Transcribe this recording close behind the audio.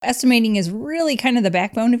Estimating is really kind of the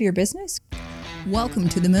backbone of your business. Welcome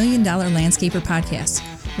to the $1 Million Landscaper Podcast.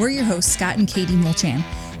 We're your hosts, Scott and Katie Mulchan,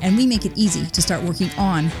 and we make it easy to start working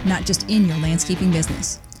on, not just in your landscaping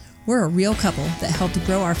business. We're a real couple that helped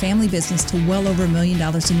grow our family business to well over $1 million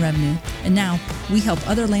in revenue, and now we help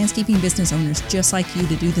other landscaping business owners just like you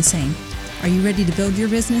to do the same. Are you ready to build your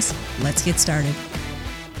business? Let's get started.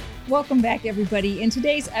 Welcome back, everybody. In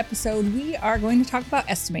today's episode, we are going to talk about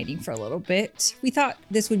estimating for a little bit. We thought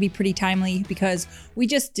this would be pretty timely because we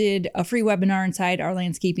just did a free webinar inside our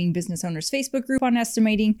Landscaping Business Owners Facebook group on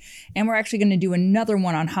estimating, and we're actually going to do another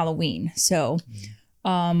one on Halloween. So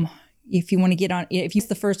if you want to get on, if it's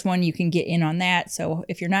the first one, you can get in on that. So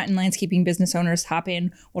if you're not in Landscaping Business Owners, hop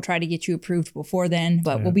in. We'll try to get you approved before then,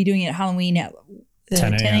 but we'll be doing it at Halloween at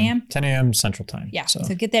 10 a.m. 10 a.m. Central Time. Yeah.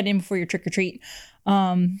 So get that in before your trick or treat.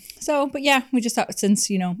 But yeah, we just thought since,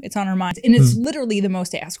 it's on our minds and it's literally the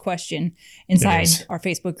most asked question inside our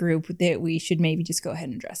Facebook group that we should maybe just go ahead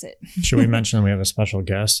and address it. Should we mention we have a special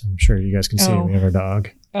guest? I'm sure you guys can see we have our dog.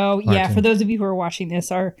 Oh, Martin. Yeah. For those of you who are watching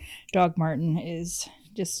this, our dog Martin is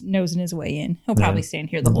just nosing his way in. He'll probably stand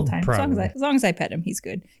here the whole time. As long as I pet him, he's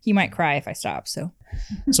good. He might cry if I stop. So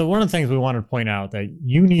one of the things we want to point out that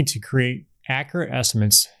you need to create accurate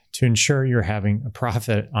estimates to ensure you're having a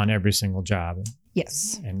profit on every single job.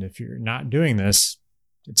 Yes. And if you're not doing this,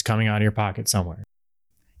 it's coming out of your pocket somewhere.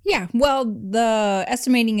 Yeah. Well, the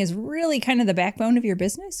estimating is really kind of the backbone of your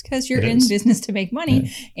business because you're in business to make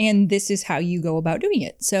money and this is how you go about doing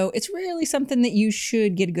it. So it's really something that you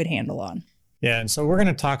should get a good handle on. Yeah. And so we're going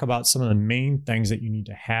to talk about some of the main things that you need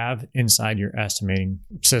to have inside your estimating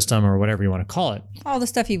system or whatever you want to call it. All the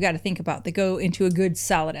stuff you've got to think about that go into a good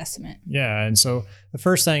solid estimate. Yeah. And so the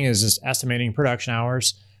first thing is just estimating production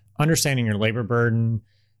hours, understanding your labor burden,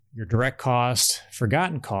 your direct cost,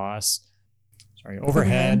 forgotten costs,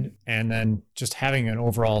 overhead, and then just having an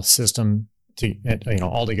overall system to,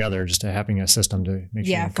 all together, just to having a system to make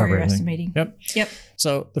sure you for cover your everything. Estimating. Yep.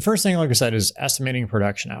 So the first thing, like I said, is estimating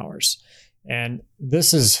production hours. And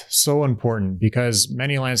this is so important because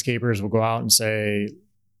many landscapers will go out and say,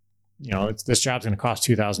 this job's going to cost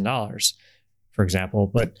 $2,000, for example,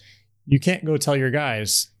 but you can't go tell your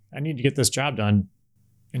guys, I need to get this job done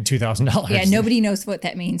in $2,000. Yeah, nobody knows what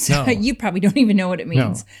that means. No. You probably don't even know what it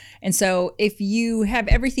means. No. And so if you have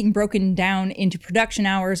everything broken down into production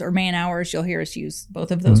hours or man hours, you'll hear us use both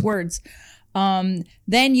of those words. Then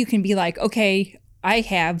you can be like, okay, I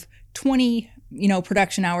have 20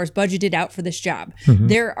 production hours budgeted out for this job.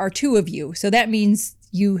 There are two of you. So that means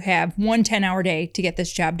you have 1 10-hour day to get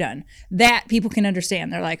this job done. That people can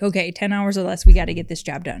understand. They're like, okay, 10 hours or less, we got to get this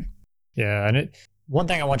job done. Yeah. And one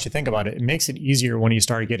thing I want you to think about it makes it easier when you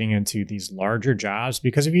start getting into these larger jobs,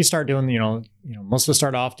 because if you start doing, most of us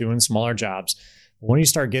start off doing smaller jobs. But when you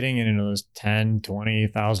start getting into those $10,000,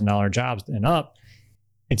 $20,000 jobs and up,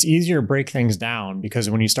 it's easier to break things down because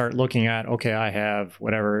when you start looking at, okay, I have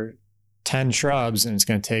 10 shrubs and it's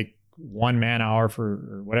going to take 1 man hour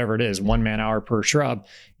for whatever it is, 1 man hour per shrub,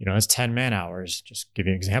 it's 10 man hours. Just give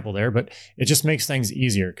you an example there, but it just makes things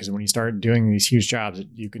easier because when you start doing these huge jobs,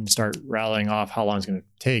 you can start rattling off how long it's going to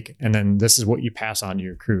take. And then this is what you pass on to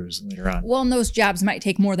your crews later on. Well, and those jobs might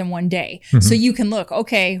take more than 1 day. So you can look,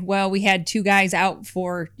 okay, well, we had 2 guys out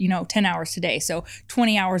for, 10 hours today. So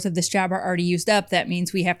 20 hours of this job are already used up. That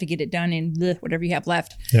means we have to get it done in whatever you have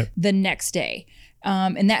left the next day.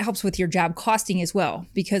 And that helps with your job costing as well,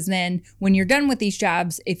 because then when you're done with these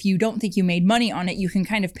jobs, if you don't think you made money on it, you can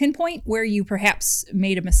kind of pinpoint where you perhaps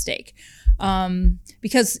made a mistake.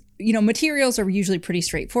 Because, materials are usually pretty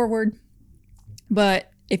straightforward,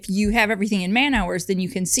 but if you have everything in man hours, then you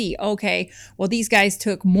can see, okay, well, these guys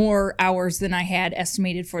took more hours than I had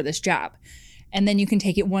estimated for this job. And then you can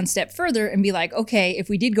take it one step further and be like, okay, if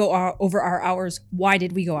we did go over our hours, why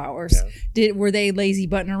did we go hours? Were they lazy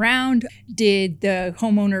butting around? Did the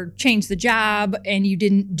homeowner change the job and you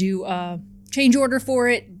didn't do a change order for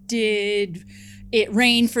it? Did it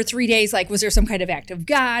rain for 3 days? Like, was there some kind of act of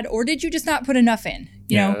God? Or did you just not put enough in?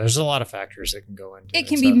 There's a lot of factors that can go into it. It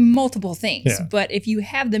can be multiple things. But if you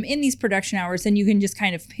have them in these production hours, then you can just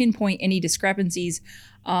kind of pinpoint any discrepancies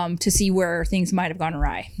to see where things might have gone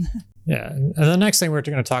awry. Yeah. And the next thing we're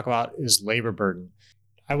going to talk about is labor burden.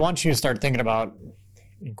 I want you to start thinking about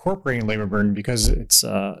incorporating labor burden because it's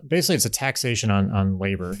basically it's a taxation on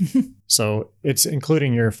labor. So it's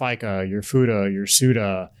including your FICA, your FUTA, your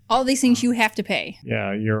SUTA. All these things you have to pay.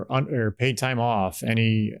 Yeah, your paid time off,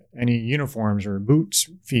 any uniforms or boots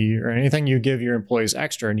fee or anything you give your employees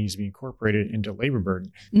extra needs to be incorporated into labor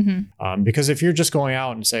burden. Mm-hmm. Because if you're just going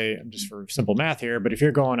out and say, just for simple math here, but if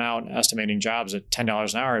you're going out and estimating jobs at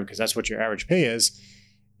 $10 an hour because that's what your average pay is,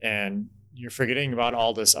 and you're forgetting about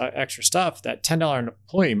all this extra stuff. That $10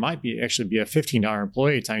 employee might be actually be a $15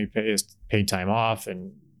 employee time you pay is paid time off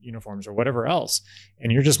and uniforms or whatever else.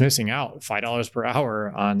 And you're just missing out $5 per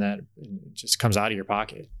hour on that. It just comes out of your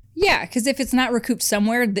pocket. Yeah, because if it's not recouped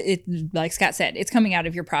somewhere, like Scott said, it's coming out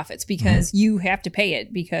of your profits because you have to pay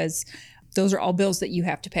it because those are all bills that you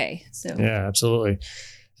have to pay. So yeah, absolutely.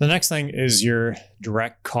 The next thing is your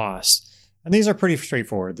direct costs. And these are pretty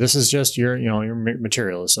straightforward. This is just your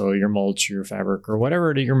material. So your mulch, your fabric, or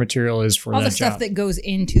whatever your material is for all that the stuff job. that goes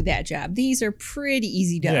into that job. These are pretty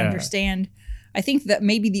easy to understand. I think that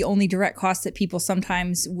maybe the only direct cost that people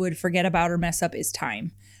sometimes would forget about or mess up is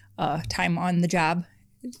time. Time on the job.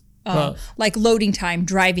 Like loading time,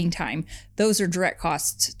 driving time. Those are direct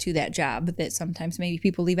costs to that job that sometimes maybe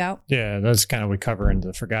people leave out. Yeah, that's kind of we cover into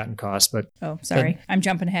the forgotten costs. But sorry, I'm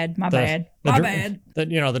jumping ahead. My bad.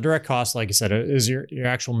 The direct cost, like I said, is your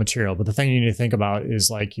actual material. But the thing you need to think about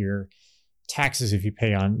is like your taxes if you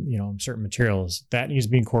pay on certain materials. That needs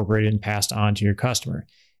to be incorporated and passed on to your customer.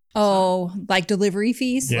 Oh, like delivery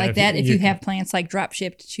fees like that. If you have plants like drop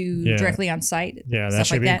shipped to directly on site. Yeah, that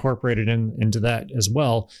should be incorporated into that as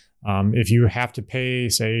well. If you have to pay,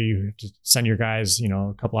 say you have to send your guys,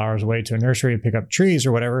 a couple hours away to a nursery to pick up trees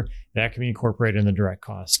or whatever, that can be incorporated in the direct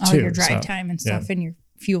cost too. Your drive time and stuff and your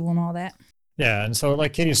fuel and all that. Yeah. And so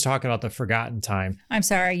like Katie's talking about the forgotten time. I'm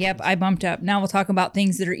sorry. Yep. I bumped up. Now we'll talk about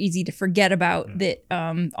things that are easy to forget about that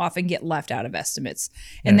often get left out of estimates.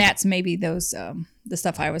 And that's maybe those, the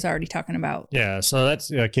stuff I was already talking about. Yeah. So that's,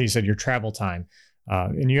 Katie said, your travel time.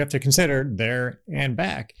 And you have to consider there and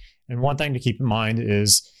back. And one thing to keep in mind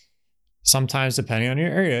is sometimes, depending on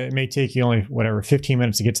your area, it may take you only 15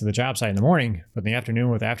 minutes to get to the job site in the morning, but in the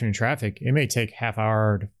afternoon with afternoon traffic, it may take half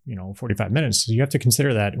hour to 45 minutes. So you have to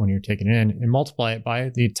consider that when you're taking it in and multiply it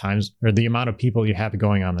by the times or the amount of people you have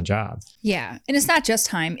going on the job. Yeah. And it's not just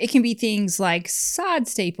time. It can be things like sod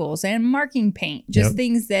staples and marking paint, just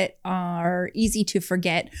things that are easy to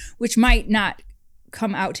forget, which might not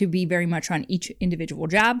come out to be very much on each individual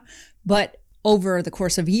job, but over the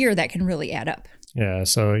course of a year, that can really add up. Yeah,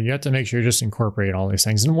 so you have to make sure you just incorporate all these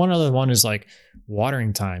things. And one other one is like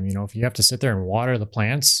watering time. If you have to sit there and water the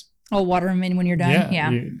plants. Oh, water them in when you're done.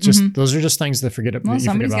 Yeah. Those are just things that forget about. Well,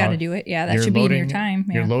 somebody's got to do it. Yeah, that should be in your time.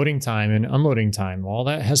 Yeah. Your loading time and unloading time. All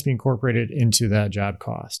that has to be incorporated into that job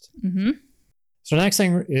cost. Mm-hmm. So the next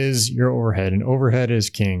thing is your overhead, and overhead is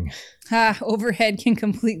king. Overhead can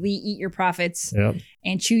completely eat your profits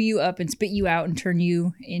and chew you up and spit you out and turn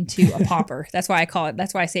you into a pauper. That's why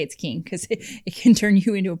I say it's king, because it can turn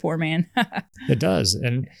you into a poor man. It does.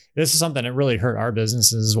 And this is something that really hurt our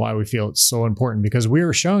business. This is why we feel it's so important, because we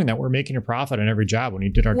were showing that we're making a profit on every job when we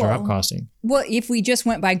did our job costing. Well, if we just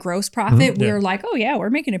went by gross profit, we were like, oh yeah, we're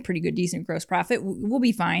making a pretty good, decent gross profit. We'll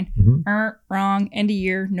be fine. Wrong. End of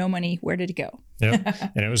year, no money. Where did it go? Yep.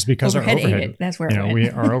 And it was because our overhead ate it. That's where it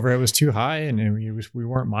went. Our overhead was too high, and we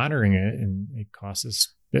weren't monitoring it, and it cost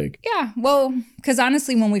us big. Yeah, well, because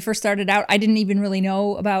honestly, when we first started out, I didn't even really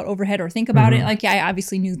know about overhead or think about it. Like, I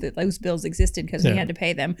obviously knew that those bills existed because we had to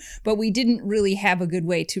pay them, but we didn't really have a good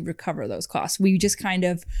way to recover those costs. We just kind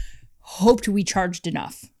of hoped we charged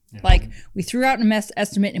enough. Yeah. Like, we threw out an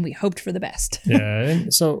estimate and we hoped for the best. Yeah,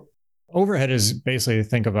 and so overhead is basically,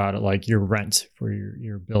 think about it like your rent for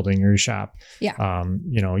your building or your shop. Yeah.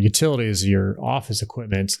 Utilities, your office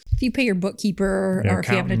equipment. If you pay your bookkeeper or if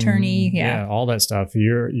you have an attorney. Yeah, all that stuff.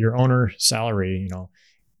 Your owner salary,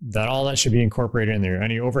 all that should be incorporated in there.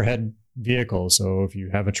 Any overhead vehicles. So if you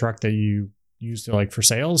have a truck that you use to for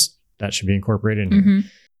sales, that should be incorporated in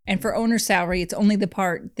there. And for owner's salary, it's only the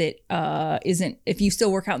part that isn't, if you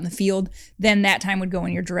still work out in the field, then that time would go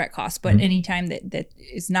in your direct costs. But any time that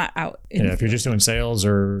is not out. If you're just doing sales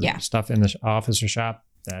or stuff in the office or shop,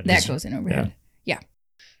 that goes in overhead. Yeah.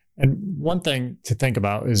 And one thing to think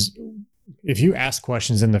about is if you ask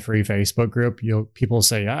questions in the free Facebook group, people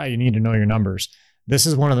say, you need to know your numbers. This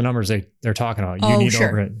is one of the numbers they're talking about. You need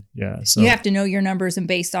overhead. Yeah. So you have to know your numbers and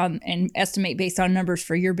estimate based on numbers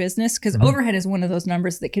for your business, because overhead is one of those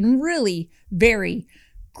numbers that can really vary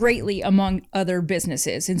greatly among other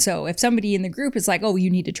businesses. And so if somebody in the group is like, oh,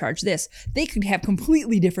 you need to charge this, they could have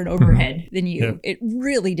completely different overhead than you. Yep. It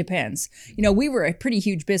really depends. We were a pretty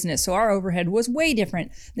huge business, so our overhead was way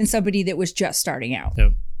different than somebody that was just starting out.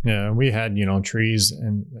 Yep. Yeah, we had, trees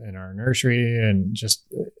in our nursery, and just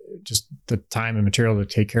the time and material to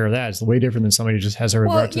take care of that is way different than somebody who just has a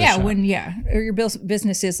regard to the shop. Or your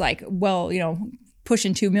business is like,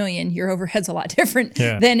 pushing 2 million, your overhead's a lot different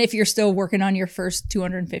than if you're still working on your first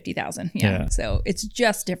 250,000. Yeah. So it's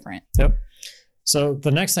just different. Yep. So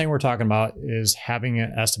the next thing we're talking about is having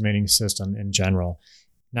an estimating system in general.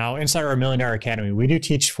 Now, inside our Millionaire Academy, we do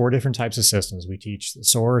teach 4 different types of systems. We teach the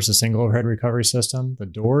SOAR is a single overhead recovery system, the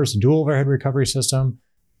DOOR is a dual overhead recovery system,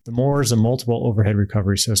 the MORE is a multiple overhead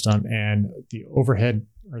recovery system, and the overhead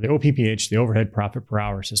or the OPPH, the overhead profit per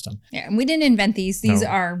hour system. Yeah, and we didn't invent these. These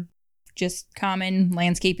are just common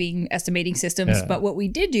landscaping estimating systems. Yeah. But what we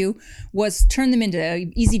did do was turn them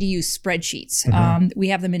into easy to use spreadsheets. We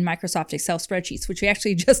have them in Microsoft Excel spreadsheets, which we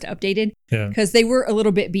actually just updated because they were a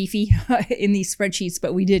little bit beefy in these spreadsheets,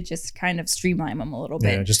 but we did just kind of streamline them a little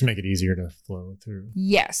bit. Yeah, just to make it easier to flow through.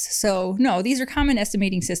 Yes. So no, these are common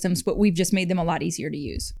estimating systems, but we've just made them a lot easier to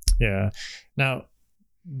use. Yeah. Now,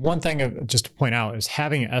 one thing just to point out is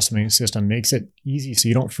having an estimating system makes it easy so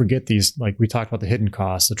you don't forget these, like we talked about the hidden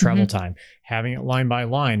costs, the travel time. Having it line by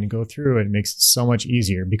line and go through it makes it so much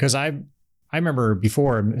easier, because I remember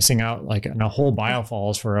before missing out like on a whole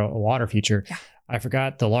biofalls for a water feature. Yeah. I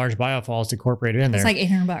forgot the large biofalls incorporated in there. It's like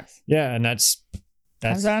 $800. Yeah, and that's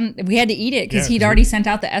we had to eat it because he'd already sent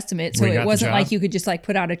out the estimate. So it wasn't like you could just like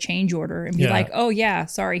put out a change order and be like, oh yeah,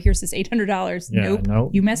 sorry, here's this $800. Nope,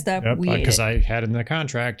 you messed up. Yep, we ate it. Because I had in the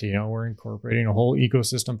contract, we're incorporating a whole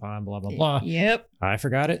ecosystem pond, blah, blah, blah. Yep. I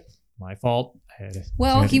forgot it. My fault.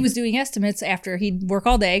 He was doing estimates after he'd work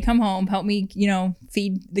all day, come home, help me,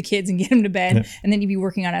 feed the kids and get them to bed. And then he'd be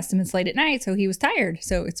working on estimates late at night. So he was tired.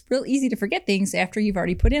 So it's real easy to forget things after you've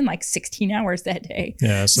already put in like 16 hours that day.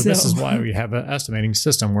 Yeah. So this is why we have an estimating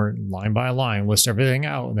system where line by line list everything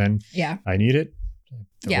out. And then I need it.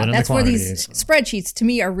 Yeah, that's where these spreadsheets to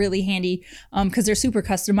me are really handy because they're super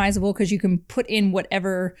customizable because you can put in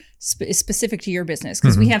whatever is specific to your business.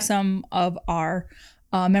 Because we have some of our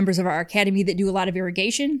members of our academy that do a lot of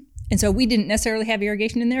irrigation. And so we didn't necessarily have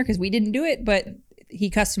irrigation in there because we didn't do it, but he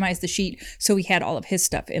customized the sheet. So we had all of his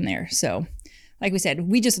stuff in there. So like we said,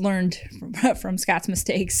 we just learned from Scott's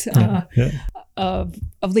mistakes of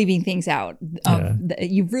leaving things out.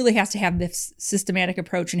 You really have to have this systematic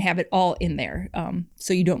approach and have it all in there.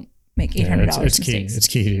 So you don't make $800 it's mistakes. Key. It's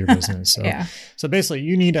key to your business. So, so basically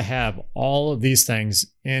you need to have all of these things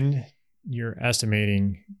in your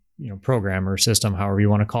estimating program or system, however you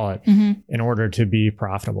want to call it, in order to be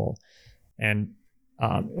profitable. And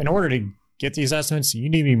in order to get these estimates, you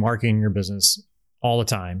need to be marketing your business all the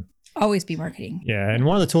time. Always be marketing. Yeah. And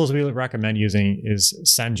one of the tools we recommend using is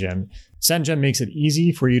SendGem. SendGem makes it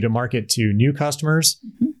easy for you to market to new customers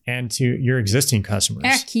and to your existing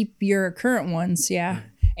customers. Keep your current ones. Yeah.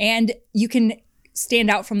 And you can stand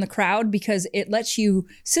out from the crowd because it lets you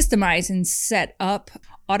systemize and set up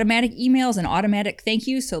automatic emails and automatic thank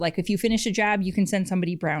yous. So like if you finish a job, you can send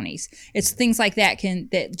somebody brownies. It's things like that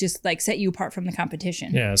that just like set you apart from the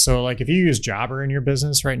competition. Yeah. So like if you use Jobber in your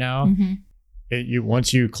business right now,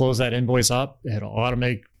 once you close that invoice up, it'll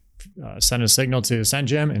automatically send a signal to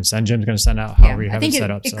SendGem, and SendGem's going to send out however you have it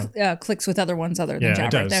set up. It clicks with other ones other than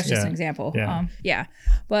Jobber. That's just an example.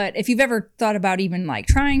 But if you've ever thought about even like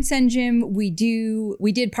trying SendGem, we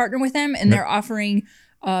did partner with them, and they're offering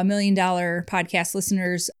 $1 million podcast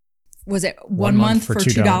listeners. Was it 1 month for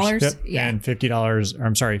 $2? Yep. Yeah. And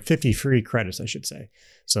 $50, 50 free credits, I should say.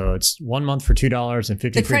 So it's 1 month for $2 and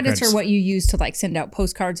 50 the free credits. The credits are what you use to like send out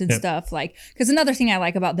postcards and stuff. Like, because another thing I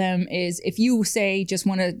like about them is if you say just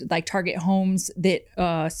want to like target homes that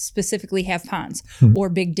specifically have ponds or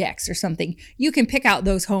big decks or something, you can pick out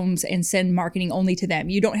those homes and send marketing only to them.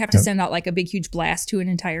 You don't have to send out like a big, huge blast to an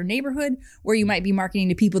entire neighborhood where you might be marketing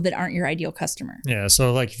to people that aren't your ideal customer. Yeah.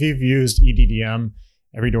 So like if you've used EDDM,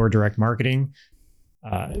 Every Door Direct Marketing,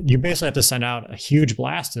 you basically have to send out a huge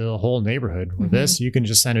blast to the whole neighborhood. With this, you can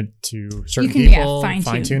just send it to certain people,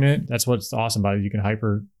 fine tune it. That's what's awesome about it. You can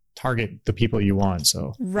hyper target the people you want.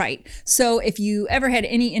 So right. So if you ever had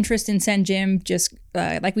any interest in SendGem, just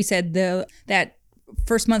like we said, that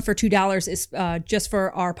first month for $2 is just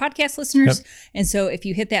for our podcast listeners. And so if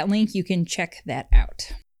you hit that link, you can check that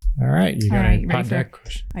out. All right. You got a pod deck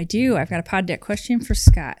question? I do. I've got a pod deck question for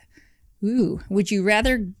Scott. Ooh, would you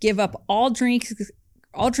rather give up all drinks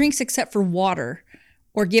except for water,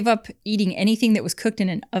 or give up eating anything that was cooked in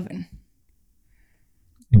an oven?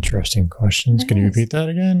 Interesting questions. Can you repeat that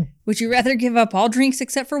again? Would you rather give up all drinks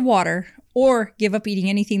except for water, or give up eating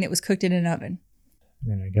anything that was cooked in an oven? I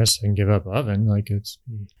mean, I guess I can give up oven. Like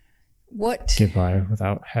what? Get by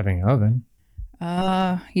without having oven.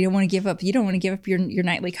 You don't want to give up your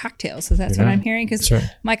nightly cocktails. So that's what I'm hearing. Because I'm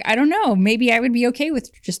like, I don't know, maybe I would be okay with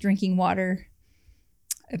just drinking water,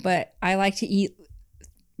 but I like to eat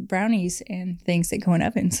brownies and things that go in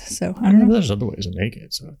ovens. So I don't know. There's other ways to make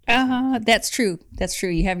it. So that's true. That's true.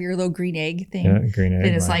 You have your little green egg thing. Yeah, green egg.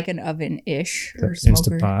 That is like an oven-ish or Instant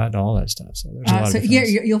smoker. Pot, all that stuff. So there's a lot of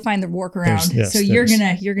you'll find the workaround. Yes, so you're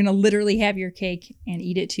gonna literally have your cake and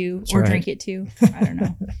eat it too, or drink it too. I don't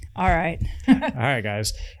know. All right. All right,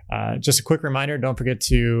 guys. Just a quick reminder, don't forget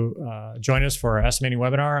to join us for our estimating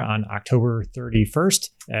webinar on October 31st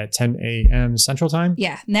at 10 a.m. Central Time.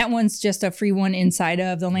 Yeah, and that one's just a free one inside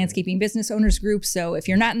of the Landscaping Business Owners Group. So if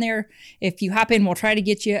you're not in there, if you hop in, we'll try to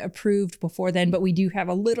get you approved before then, but we do have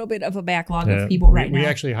a little bit of a backlog of people now. We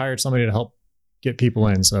actually hired somebody to help get people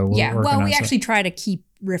in. So we actually try to keep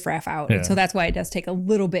riffraff out. Yeah. And so that's why it does take a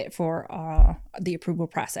little bit for the approval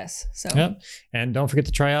process. So and don't forget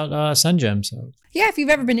to try out SendGem. So yeah, if you've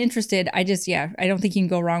ever been interested, I don't think you can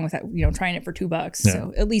go wrong with that, trying it for $2.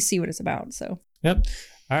 So at least see what it's about. So All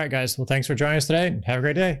right, guys. Well, thanks for joining us today. Have a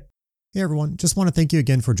great day. Hey, everyone. Just want to thank you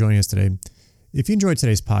again for joining us today. If you enjoyed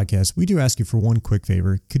today's podcast, we do ask you for one quick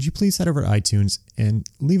favor. Could you please head over to iTunes and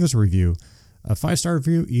leave us a review? A 5-star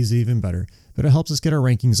review is even better, but it helps us get our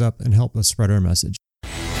rankings up and help us spread our message.